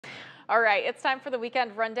All right, it's time for the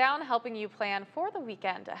weekend rundown, helping you plan for the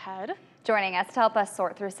weekend ahead. Joining us to help us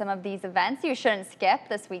sort through some of these events you shouldn't skip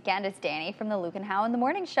this weekend is Danny from the Luke and How in the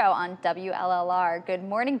Morning Show on WLLR. Good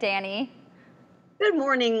morning, Danny. Good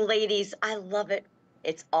morning, ladies. I love it.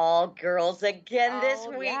 It's all girls again this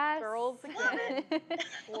week. Yes. Girls again.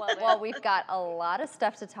 Love it. Well, we've got a lot of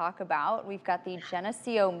stuff to talk about. We've got the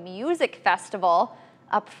Geneseo Music Festival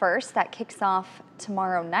up first. That kicks off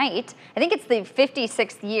tomorrow night. I think it's the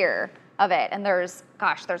 56th year of it, and there's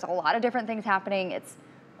a lot of different things happening. It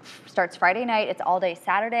starts Friday night, it's all day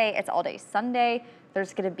Saturday, it's all day Sunday.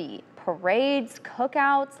 There's gonna be parades,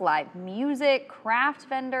 cookouts, live music, craft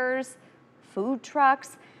vendors, food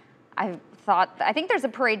trucks. I think there's a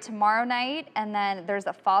parade tomorrow night, and then there's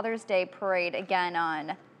a Father's Day parade again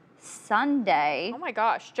on Sunday. Oh my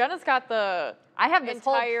gosh, Jenna's got the I have this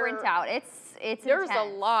whole printout. It's There's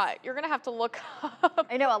intense. a lot. You're gonna have to look up.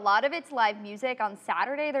 I know a lot of it's live music. On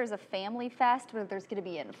Saturday, there's a family fest where there's gonna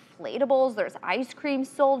be inflatables. There's ice cream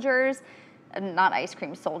soldiers, not ice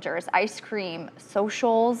cream soldiers, ice cream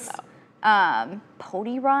socials,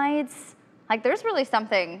 pony rides. Like there's really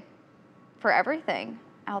something for everything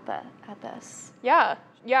at this. Yeah,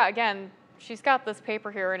 again, she's got this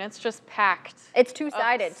paper here and it's just packed. It's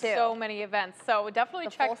two-sided too. So many events. So definitely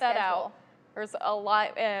check that out. There's a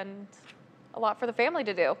lot for the family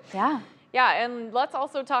to do. Yeah. Yeah, and let's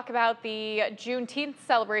also talk about the Juneteenth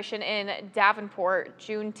celebration in Davenport.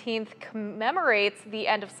 Juneteenth commemorates the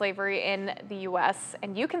end of slavery in the U.S.,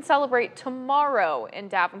 and you can celebrate tomorrow in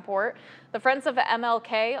Davenport. The Friends of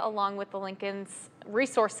MLK, along with the Lincoln's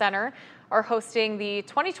Resource Center, are hosting the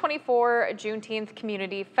 2024 Juneteenth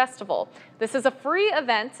Community Festival. This is a free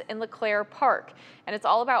event in LeClaire Park, and it's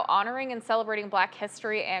all about honoring and celebrating Black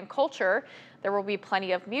history and culture. There will be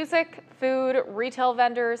plenty of music, food, retail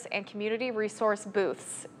vendors, and community resource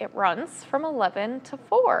booths. It runs from 11 to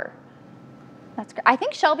 4. That's great. I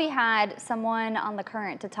think Shelby had someone on The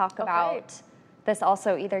Current to talk about this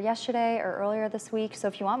also either yesterday or earlier this week. So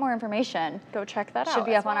if you want more information, go check that out. Should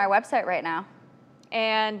be up on our website right now.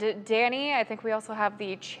 And Danny, I think we also have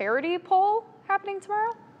the charity poll happening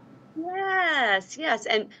tomorrow. Yes.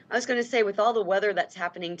 And I was going to say, with all the weather that's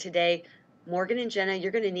happening today, Morgan and Jenna,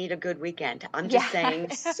 you're going to need a good weekend. I'm just saying.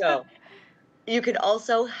 So you could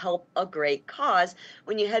also help a great cause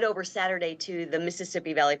when you head over Saturday to the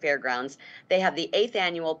Mississippi Valley Fairgrounds. They have the 8th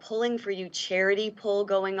annual Pulling for You charity pull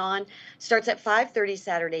going on. Starts at 5:30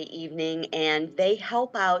 Saturday evening, and they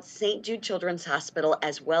help out St. Jude Children's Hospital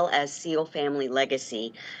as well as Seal Family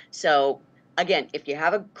Legacy. So again, if you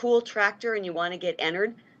have a cool tractor and you want to get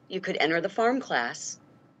entered, you could enter the farm class,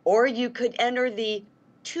 or you could enter the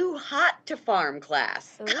Too Hot to Farm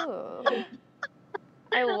class. Ooh.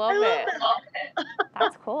 I love it.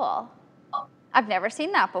 That's cool. I've never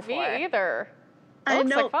seen that before. Me either. I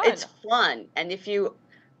know, like fun. It's fun. And if you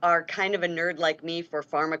are kind of a nerd like me for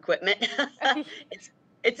farm equipment,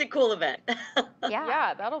 it's a cool event.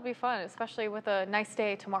 Yeah, that'll be fun, especially with a nice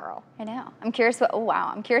day tomorrow. I know. I'm curious what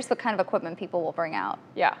kind of equipment people will bring out.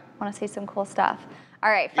 Yeah. I want to see some cool stuff. All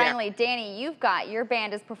right, finally, Danny, your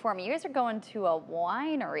band is performing. You guys are going to a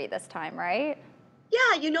winery this time, right? Yeah,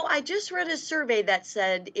 I just read a survey that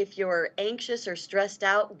said if you're anxious or stressed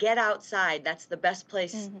out, get outside. That's the best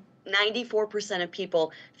place. 94% of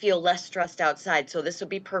people feel less stressed outside, so this will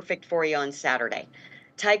be perfect for you on Saturday.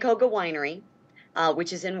 Tycoga Winery,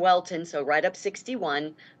 which is in Welton, so right up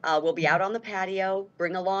 61. We'll be out on the patio.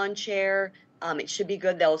 Bring a lawn chair. It should be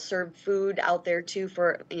good. They'll serve food out there too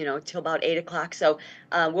for, till about 8 o'clock. So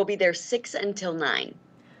we'll be there 6 until 9.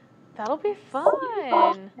 That'll be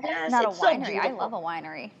fun. Yes, Not a it's so winery. I beautiful. love a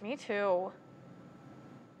winery. Me too.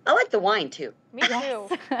 I like the wine too. Me too.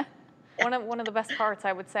 One of the best parts,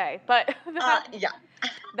 I would say. But that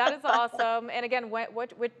is awesome. And again,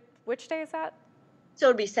 which day is that? So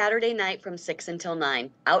it'll be Saturday night from 6 until 9,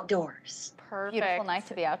 outdoors. Perfect. Beautiful night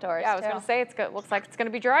to be outdoors. Yeah, I was going to say it's good. Looks like it's going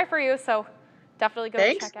to be dry for you, so definitely go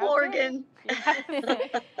check out. Morgan.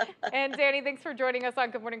 And Danny, thanks for joining us on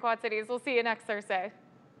Good Morning Quad Cities. We'll see you next Thursday.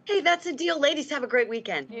 Hey, that's a deal. Ladies, have a great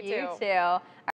weekend. You too. You too.